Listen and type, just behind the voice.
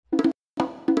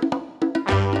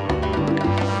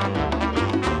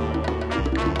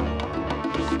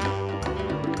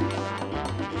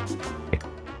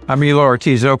I'm Elo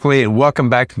Ortiz-Oakley, and welcome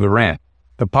back to The Rant,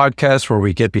 the podcast where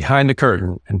we get behind the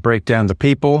curtain and break down the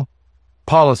people,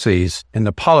 policies, and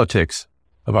the politics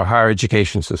of our higher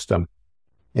education system.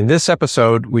 In this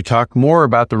episode, we talk more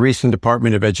about the recent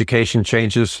Department of Education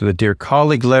changes to the Dear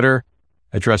Colleague letter,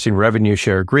 addressing revenue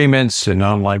share agreements and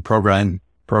online program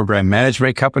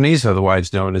management companies,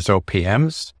 otherwise known as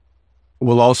OPMs.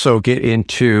 We'll also get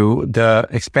into the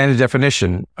expanded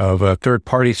definition of a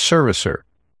third-party servicer.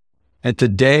 And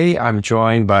today, I'm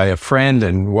joined by a friend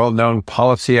and well-known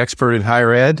policy expert in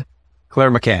higher ed, Clare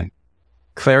McCann.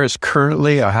 Clare is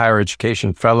currently a higher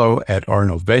education fellow at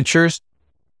Arnold Ventures.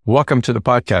 Welcome to the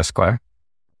podcast, Clare.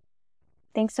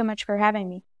 Thanks so much for having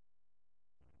me.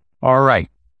 All right.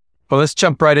 Well, let's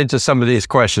jump right into some of these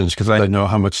questions because I know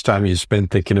how much time you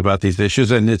spend thinking about these issues,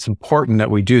 and it's important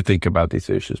that we do think about these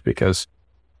issues because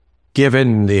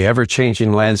given the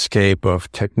ever-changing landscape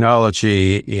of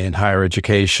technology in higher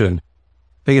education,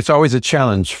 I think it's always a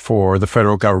challenge for the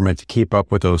federal government to keep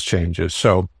up with those changes.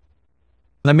 So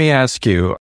let me ask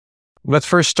you, let's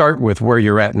first start with where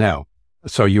you're at now.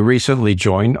 So you recently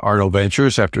joined Arnold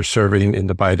Ventures after serving in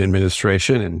the Biden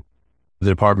administration in the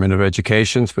Department of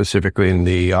Education, specifically in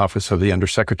the Office of the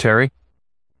Undersecretary.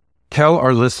 Tell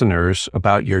our listeners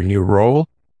about your new role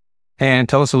and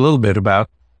tell us a little bit about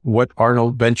what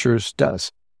Arnold Ventures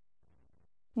does.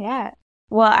 Yeah.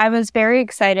 Well, I was very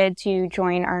excited to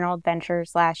join Arnold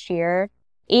Ventures last year.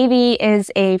 AV is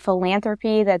a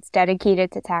philanthropy that's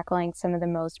dedicated to tackling some of the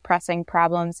most pressing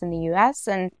problems in the U.S.,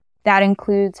 and that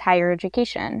includes higher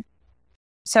education.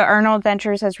 So Arnold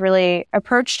Ventures has really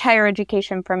approached higher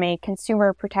education from a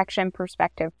consumer protection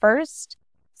perspective first,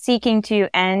 seeking to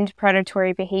end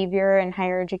predatory behavior in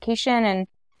higher education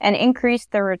and increase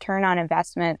the return on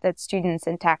investment that students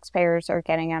and taxpayers are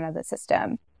getting out of the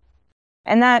system.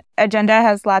 And that agenda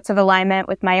has lots of alignment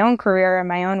with my own career and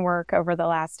my own work over the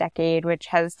last decade, which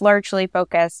has largely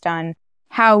focused on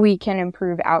how we can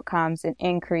improve outcomes and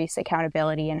increase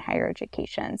accountability in higher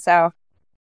education. So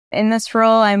in this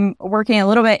role, I'm working a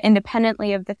little bit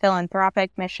independently of the philanthropic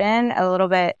mission, a little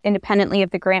bit independently of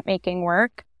the grant-making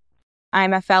work.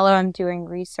 I'm a fellow. I'm doing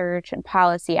research and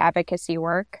policy advocacy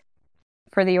work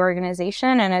for the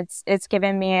organization, and it's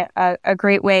given me a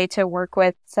great way to work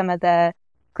with some of the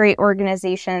great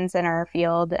organizations in our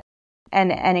field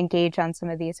and engage on some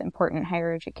of these important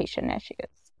higher education issues.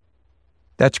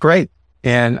 That's great.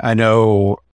 And I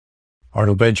know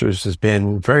Arnold Ventures has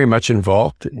been very much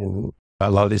involved in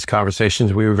a lot of these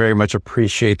conversations. We very much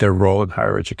appreciate their role in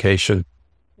higher education.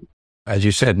 As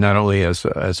you said, not only as a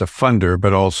funder,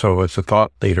 but also as a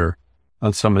thought leader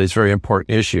on some of these very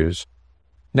important issues.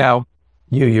 Now,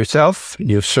 you yourself,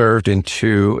 you've served in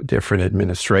 2 different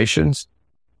administrations.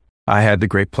 I had the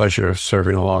great pleasure of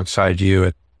serving alongside you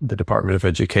at the Department of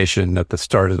Education at the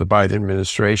start of the Biden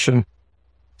administration.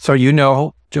 So you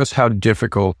know just how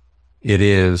difficult it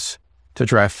is to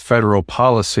draft federal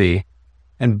policy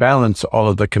and balance all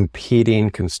of the competing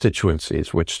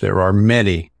constituencies, which there are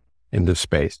many in this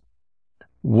space.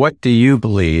 What do you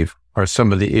believe are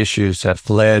some of the issues that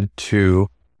led to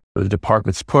the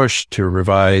department's push to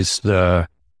revise the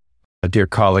Dear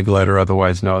Colleague letter,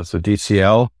 otherwise known as the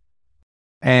DCL,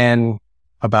 and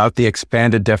about the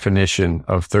expanded definition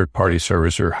of third-party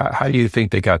servicer? How do you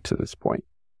think they got to this point?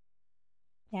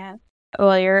 Yeah.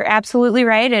 Well, you're absolutely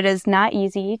right. It is not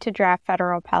easy to draft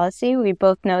federal policy. We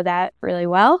both know that really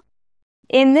well.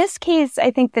 In this case, I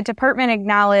think the department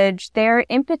acknowledged their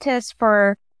impetus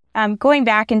for going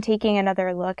back and taking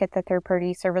another look at the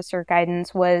third-party servicer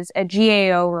guidance was a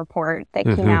GAO report that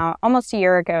came out almost a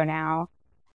year ago now.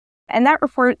 And that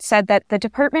report said that the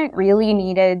department really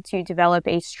needed to develop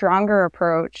a stronger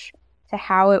approach to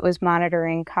how it was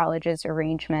monitoring colleges'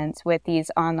 arrangements with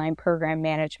these online program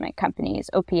management companies,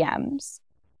 OPMs.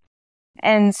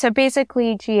 And so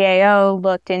basically, GAO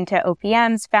looked into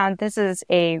OPMs, found this is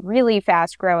a really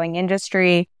fast-growing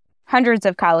industry, hundreds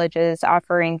of colleges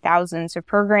offering thousands of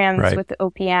programs with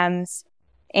OPMs.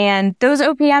 And those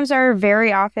OPMs are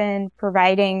very often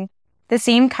providing the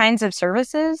same kinds of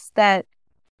services that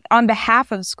on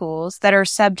behalf of schools that are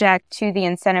subject to the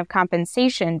incentive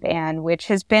compensation ban, which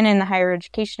has been in the Higher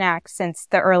Education Act since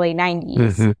the early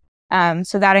 90s.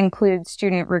 So that includes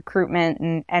student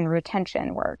recruitment and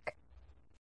retention work.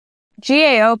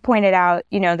 GAO pointed out,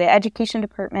 the education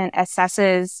department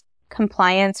assesses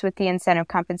compliance with the incentive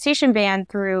compensation ban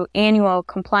through annual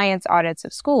compliance audits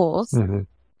of schools.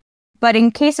 But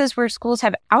in cases where schools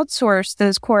have outsourced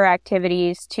those core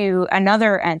activities to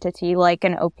another entity like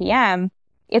an OPM,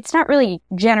 it's not really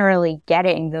generally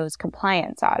getting those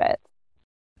compliance audits.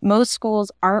 Most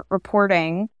schools aren't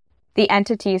reporting the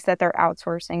entities that they're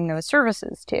outsourcing those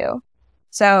services to.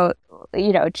 So,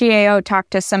 GAO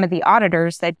talked to some of the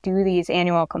auditors that do these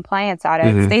annual compliance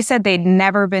audits. Mm-hmm. They said they'd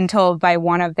never been told by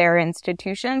one of their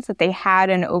institutions that they had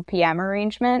an OPM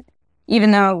arrangement,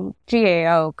 even though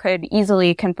GAO could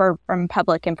easily confer from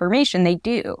public information. They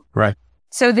do. Right.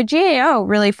 So the GAO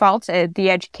really faulted the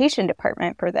education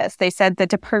department for this. They said the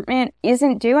department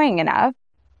isn't doing enough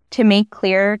to make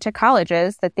clear to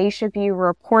colleges that they should be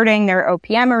reporting their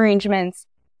OPM arrangements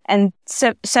and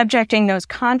subjecting those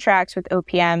contracts with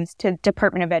OPMs to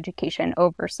Department of Education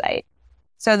oversight.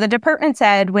 So the department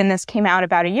said, when this came out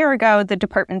about a year ago, the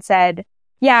department said,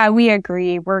 yeah, we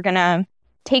agree. We're going to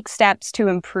take steps to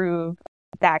improve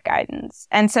that guidance.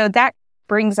 And so that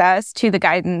brings us to the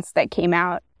guidance that came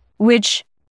out, which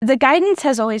the guidance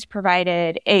has always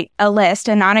provided a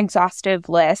non-exhaustive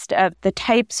list of the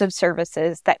types of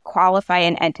services that qualify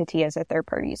an entity as a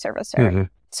third-party servicer. Mm-hmm.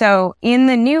 So in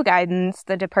the new guidance,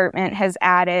 the department has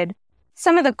added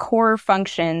some of the core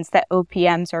functions that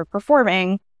OPMs are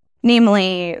performing,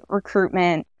 namely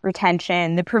recruitment,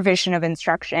 retention, the provision of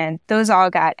instruction. Those all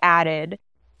got added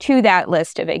to that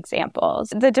list of examples.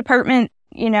 The department,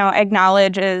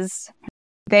 acknowledges,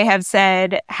 they have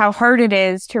said how hard it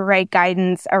is to write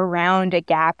guidance around a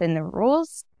gap in the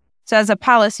rules. So as a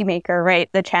policymaker, right,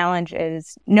 the challenge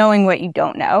is knowing what you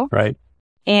don't know. Right.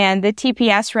 And the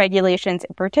TPS regulations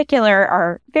in particular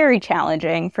are very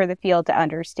challenging for the field to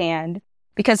understand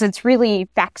because it's really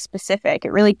fact-specific.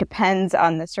 It really depends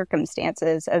on the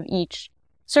circumstances of each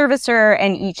servicer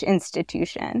and each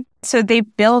institution. So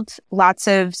they've built lots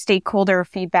of stakeholder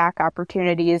feedback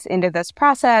opportunities into this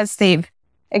process. They've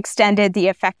extended the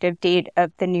effective date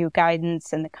of the new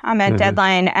guidance and the comment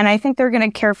deadline. And I think they're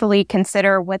going to carefully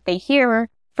consider what they hear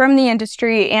from the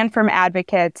industry and from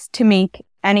advocates to make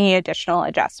any additional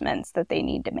adjustments that they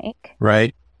need to make.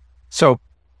 Right. So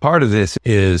part of this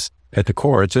is, at the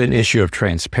core, it's an issue of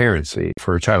transparency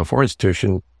for a Title IV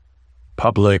institution,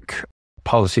 public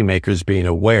policymakers being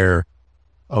aware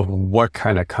of what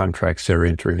kind of contracts they're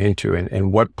entering into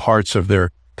and what parts of their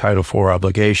Title IV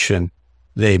obligation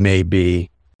they may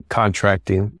be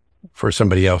contracting for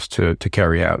somebody else to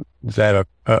carry out. Is that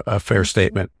a fair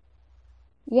statement?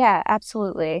 Yeah,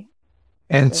 absolutely.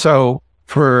 And so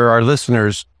for our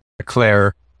listeners,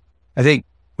 Claire, I think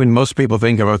when most people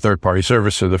think of a third-party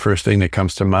servicer, the first thing that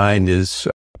comes to mind is,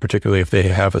 particularly if they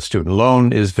have a student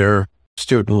loan, is their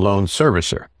student loan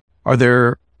servicer. Are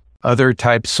there other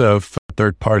types of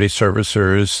third-party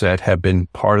servicers that have been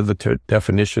part of the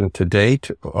definition to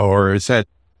date? Or is that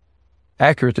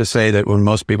accurate to say that when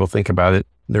most people think about it,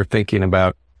 they're thinking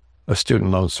about a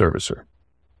student loan servicer?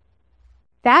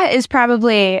 That is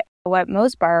probably what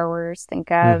most borrowers think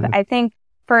of. I think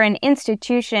for an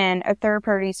institution, a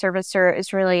third-party servicer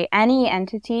is really any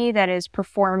entity that is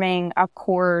performing a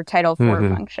core Title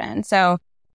IV function. So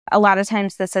a lot of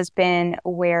times this has been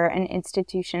where an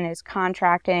institution is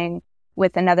contracting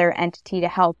with another entity to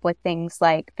help with things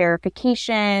like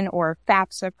verification or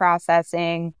FAFSA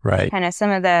processing, right? Kind of some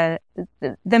of the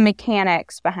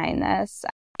mechanics behind this.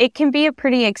 It can be a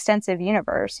pretty extensive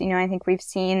universe. I think we've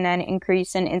seen an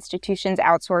increase in institutions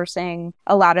outsourcing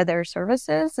a lot of their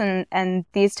services, and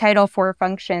these Title IV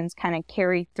functions kind of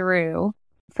carry through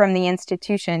from the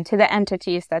institution to the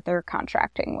entities that they're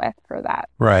contracting with for that.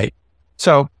 Right.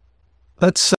 So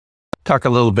let's talk a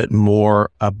little bit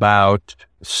more about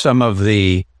some of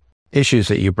the issues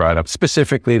that you brought up,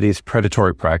 specifically these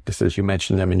predatory practices. You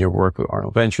mentioned them in your work with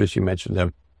Arnold Ventures. You mentioned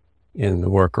them in the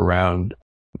work around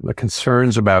the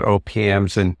concerns about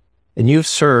OPMs, and you've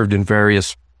served in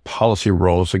various policy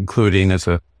roles, including as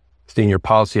a senior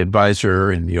policy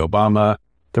advisor in the Obama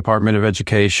Department of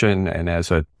Education and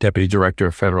as a deputy director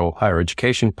of federal higher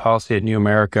education policy at New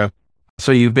America.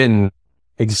 So you've been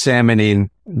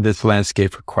examining this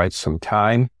landscape for quite some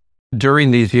time.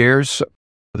 During these years,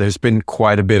 there's been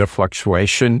quite a bit of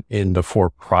fluctuation in the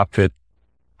for-profit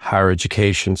higher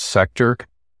education sector.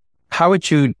 How would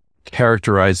you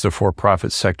characterize the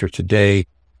for-profit sector today,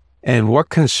 and what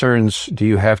concerns do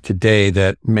you have today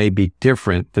that may be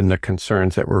different than the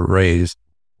concerns that were raised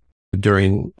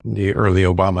during the early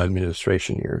Obama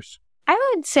administration years?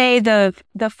 I would say the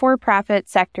for-profit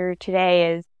sector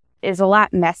today is a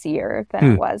lot messier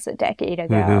than it was a decade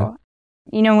ago.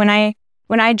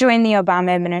 When I joined the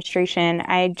Obama administration,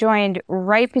 I joined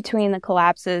right between the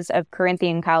collapses of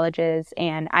Corinthian colleges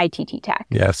and ITT Tech.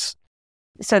 Yes.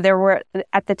 So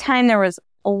at the time, there was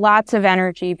lots of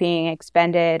energy being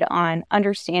expended on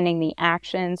understanding the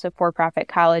actions of for-profit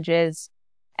colleges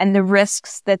and the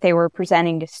risks that they were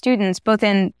presenting to students, both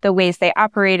in the ways they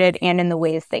operated and in the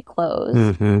ways they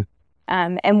closed.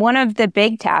 And one of the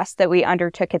big tasks that we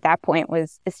undertook at that point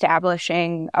was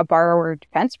establishing a borrower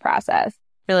defense process.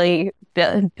 really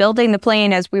building the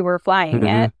plane as we were flying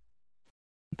it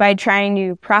by trying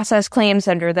to process claims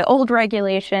under the old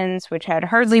regulations, which had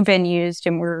hardly been used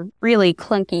and were really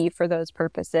clunky for those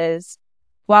purposes,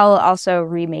 while also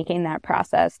remaking that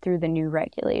process through the new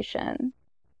regulation.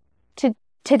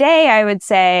 Today, I would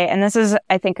say, and this is,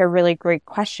 I think, a really great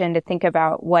question to think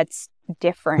about what's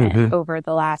different over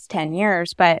the last 10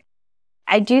 years, but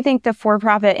I do think the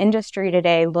for-profit industry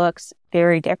today looks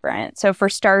very different. So for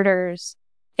starters,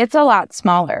 it's a lot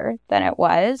smaller than it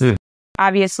was.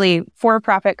 Obviously,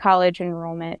 for-profit college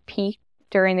enrollment peaked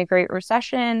during the Great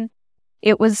Recession.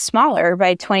 It was smaller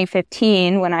by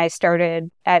 2015 when I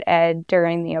started at Ed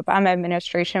during the Obama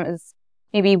administration. It was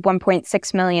maybe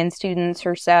 1.6 million students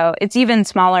or so. It's even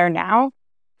smaller now,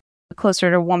 closer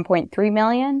to 1.3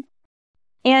 million.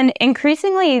 And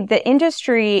increasingly, the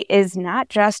industry is not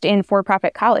just in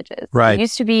for-profit colleges. Right. It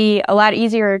used to be a lot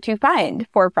easier to find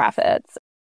for-profits.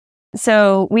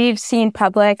 So we've seen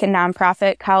public and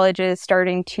nonprofit colleges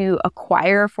starting to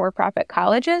acquire for-profit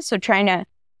colleges, so trying to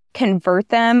convert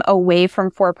them away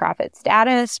from for-profit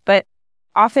status. But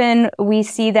often we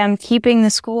see them keeping the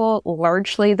school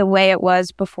largely the way it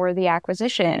was before the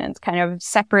acquisition. It's kind of a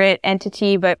separate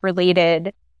entity, but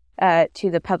related to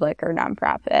the public or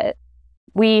nonprofit.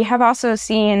 We have also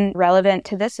seen, relevant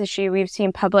to this issue, we've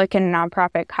seen public and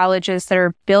nonprofit colleges that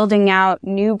are building out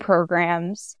new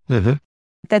programs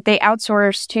that they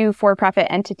outsource to for-profit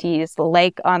entities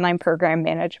like online program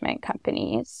management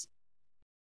companies.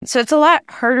 So it's a lot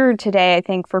harder today, I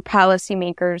think, for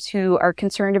policymakers who are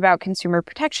concerned about consumer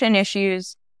protection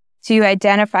issues to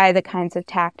identify the kinds of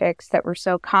tactics that were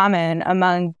so common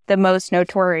among the most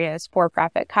notorious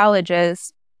for-profit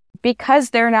colleges, because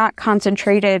they're not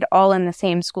concentrated all in the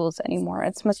same schools anymore.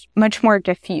 It's much more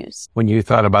diffuse. When you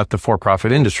thought about the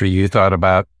for-profit industry, you thought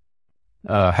about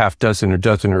half dozen or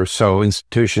dozen or so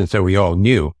institutions that we all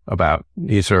knew about.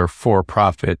 These are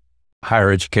for-profit higher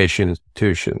education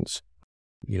institutions,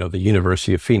 the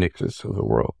University of Phoenixes of the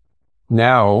world.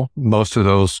 Now, most of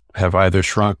those have either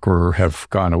shrunk or have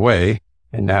gone away.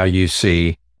 And now you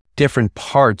see different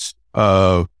parts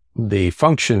of the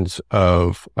functions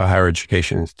of a higher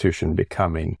education institution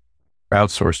becoming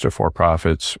outsourced to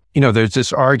for-profits. There's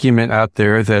this argument out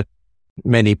there that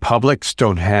many publics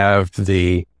don't have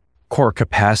the core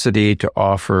capacity to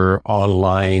offer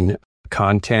online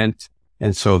content,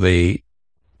 and so they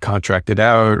contract it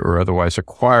out or otherwise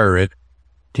acquire it.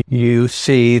 Do you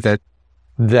see that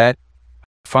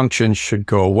function should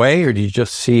go away, or do you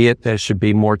just see it that it should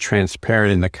be more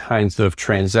transparent in the kinds of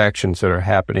transactions that are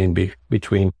happening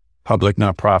between public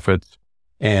nonprofits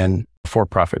and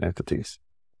for-profit entities?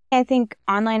 I think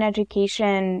online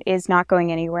education is not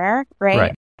going anywhere,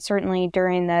 right? Certainly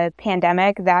during the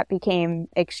pandemic, that became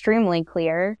extremely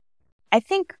clear. I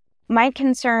think my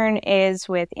concern is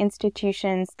with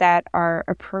institutions that are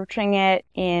approaching it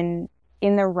in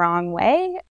the wrong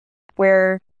way,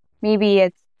 where maybe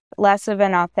it's less of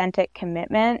an authentic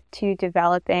commitment to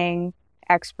developing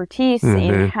expertise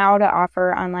in how to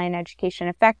offer online education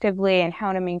effectively and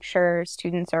how to make sure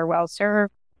students are well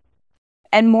served,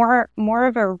 and more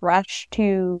of a rush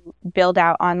to build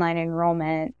out online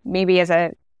enrollment, maybe as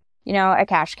a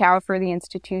cash cow for the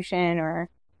institution,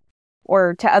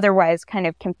 or to otherwise kind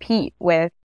of compete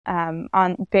with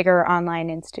on bigger online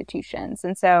institutions.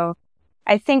 And so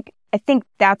I think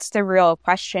that's the real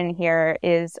question here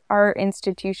is, are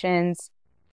institutions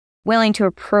willing to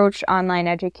approach online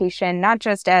education not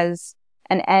just as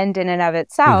an end in and of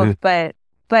itself, but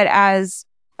as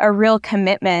a real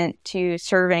commitment to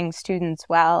serving students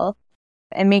well,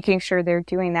 and making sure they're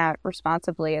doing that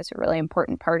responsibly is a really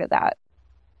important part of that.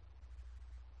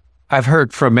 I've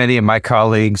heard from many of my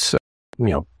colleagues,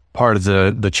 part of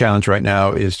the challenge right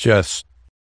now is just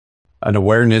an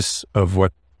awareness of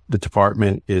what the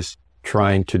department is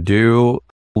trying to do.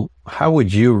 How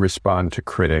would you respond to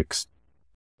critics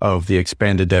of the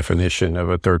expanded definition of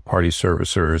a third-party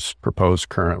servicer as proposed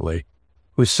currently,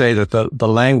 who say that the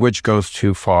language goes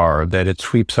too far, that it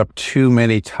sweeps up too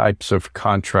many types of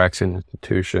contracts and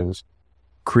institutions,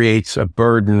 creates a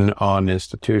burden on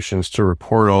institutions to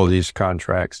report all these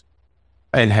contracts,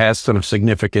 and has some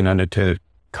significant unintended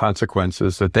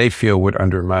consequences that they feel would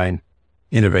undermine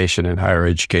innovation in higher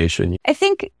education? I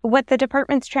think what the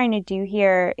department's trying to do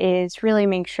here is really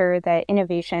make sure that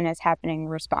innovation is happening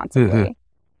responsibly.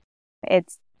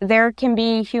 There can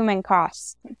be human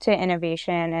costs to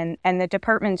innovation, and the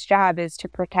department's job is to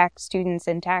protect students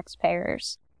and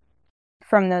taxpayers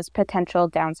from those potential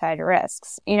downside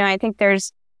risks. I think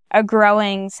there's a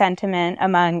growing sentiment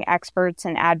among experts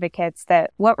and advocates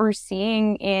that what we're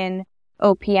seeing in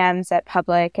OPMs at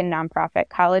public and nonprofit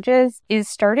colleges is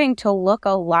starting to look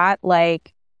a lot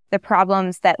like the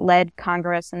problems that led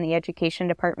Congress and the Education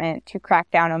Department to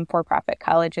crack down on for-profit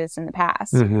colleges in the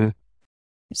past. Mm-hmm.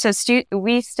 So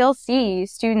we still see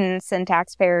students and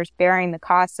taxpayers bearing the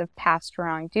costs of past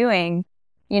wrongdoing.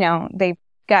 They've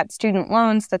got student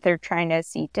loans that they're trying to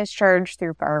see discharged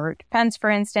through borrower defense, for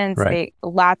instance. Right.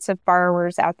 Lots of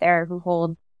borrowers out there who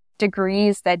hold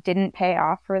degrees that didn't pay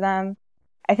off for them.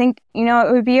 I think,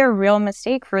 it would be a real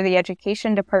mistake for the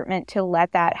Education Department to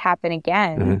let that happen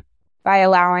again by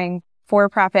allowing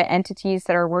for-profit entities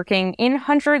that are working in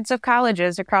hundreds of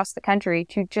colleges across the country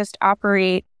to just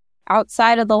operate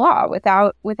outside of the law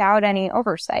without any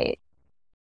oversight.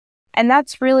 And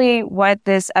that's really what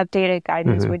this updated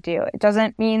guidance would do. It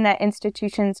doesn't mean that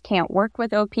institutions can't work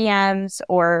with OPMs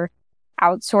or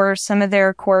outsource some of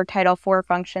their core Title IV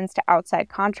functions to outside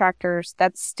contractors.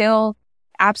 That's still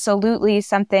absolutely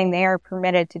something they are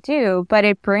permitted to do, but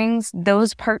it brings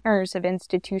those partners of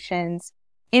institutions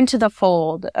into the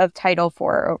fold of Title IV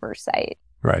oversight.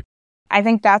 Right. I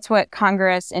think that's what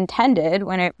Congress intended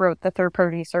when it wrote the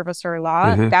third-party servicer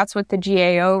law. That's what the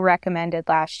GAO recommended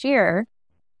last year.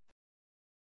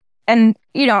 And,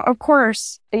 of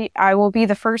course, I will be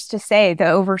the first to say the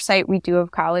oversight we do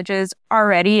of colleges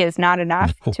already is not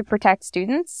enough to protect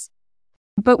students.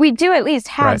 But we do at least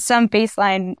have some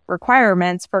baseline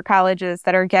requirements for colleges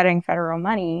that are getting federal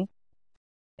money.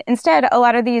 Instead, a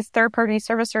lot of these third-party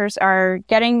servicers are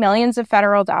getting millions of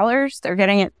federal dollars. They're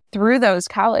getting it through those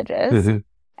colleges,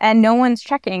 and no one's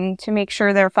checking to make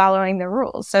sure they're following the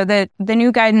rules. So the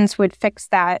new guidance would fix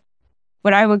that,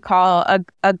 what I would call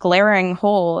a glaring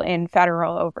hole in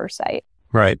federal oversight.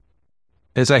 Right.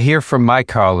 As I hear from my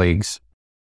colleagues,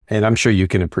 and I'm sure you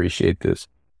can appreciate this,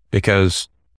 because,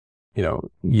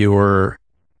 you were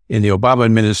in the Obama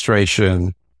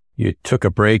administration. You took a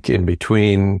break in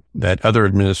between that other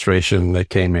administration that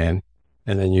came in,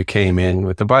 and then you came in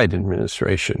with the Biden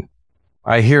administration.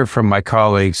 I hear from my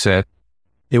colleagues that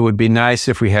it would be nice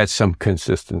if we had some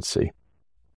consistency,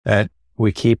 that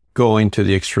we keep going to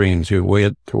the extremes. We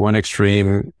went to one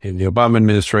extreme in the Obama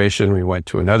administration, we went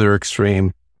to another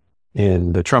extreme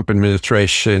in the Trump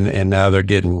administration, and now they're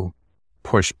getting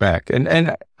pushed back.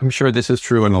 And I'm sure this is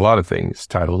true in a lot of things,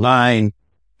 Title IX,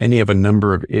 and you have a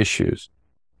number of issues.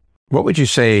 What would you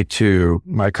say to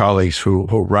my colleagues who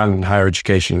run higher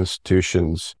education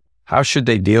institutions? How should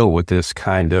they deal with this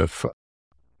kind of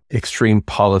extreme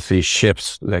policy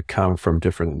shifts that come from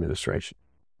different administrations?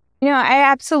 I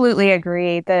absolutely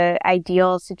agree. The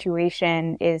ideal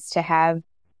situation is to have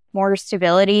more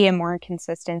stability and more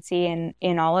consistency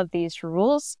in all of these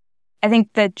rules. I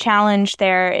think the challenge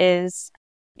there is,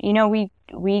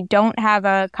 we don't have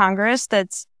a Congress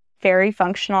that's very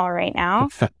functional right now.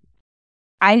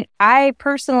 I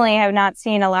personally have not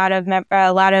seen a lot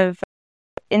of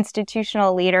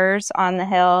institutional leaders on the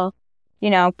Hill,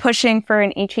 pushing for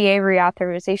an HEA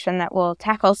reauthorization that will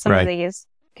tackle some of these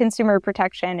consumer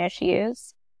protection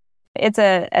issues. It's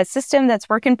a system that's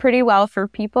working pretty well for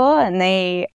people, and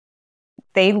they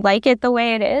like it the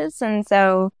way it is. And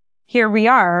so here we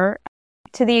are.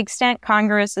 To the extent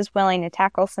Congress is willing to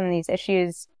tackle some of these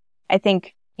issues, I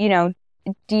think,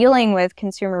 dealing with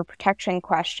consumer protection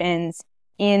questions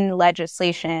in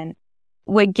legislation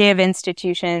would give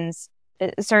institutions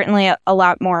certainly a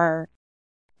lot more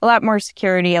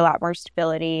security, a lot more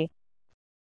stability.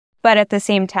 But at the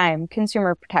same time,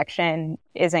 consumer protection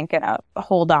isn't going to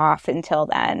hold off until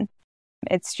then.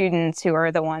 It's students who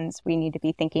are the ones we need to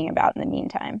be thinking about in the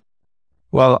meantime.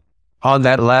 Well, on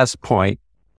that last point,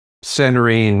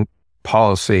 centering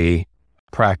policy,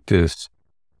 practice,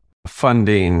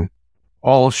 funding,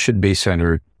 all should be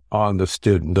centered on the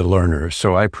student, the learner.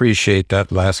 So I appreciate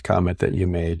that last comment that you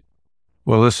made.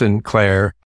 Well, listen,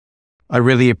 Clare, I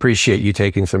really appreciate you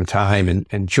taking some time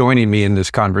and joining me in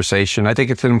this conversation. I think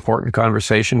it's an important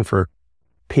conversation for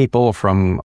people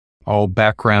from all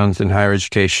backgrounds in higher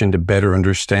education to better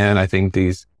understand. I think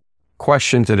these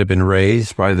questions that have been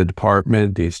raised by the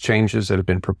department, these changes that have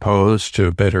been proposed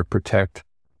to better protect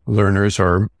learners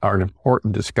are an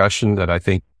important discussion that I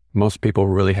think most people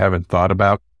really haven't thought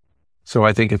about. So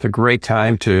I think it's a great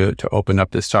time to open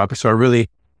up this topic. So I really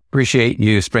appreciate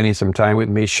you spending some time with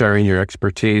me, sharing your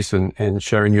expertise and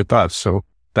sharing your thoughts. So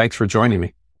thanks for joining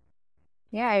me.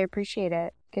 Yeah, I appreciate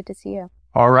it. Good to see you.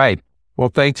 All right. Well,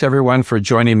 thanks everyone for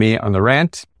joining me on The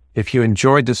Rant. If you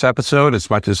enjoyed this episode as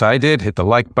much as I did, hit the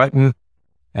like button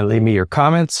and leave me your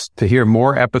comments. To hear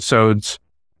more episodes,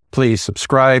 please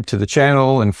subscribe to the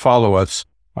channel and follow us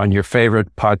on your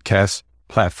favorite podcast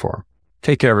platform.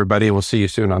 Take care, everybody. We'll see you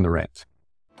soon on The Rant.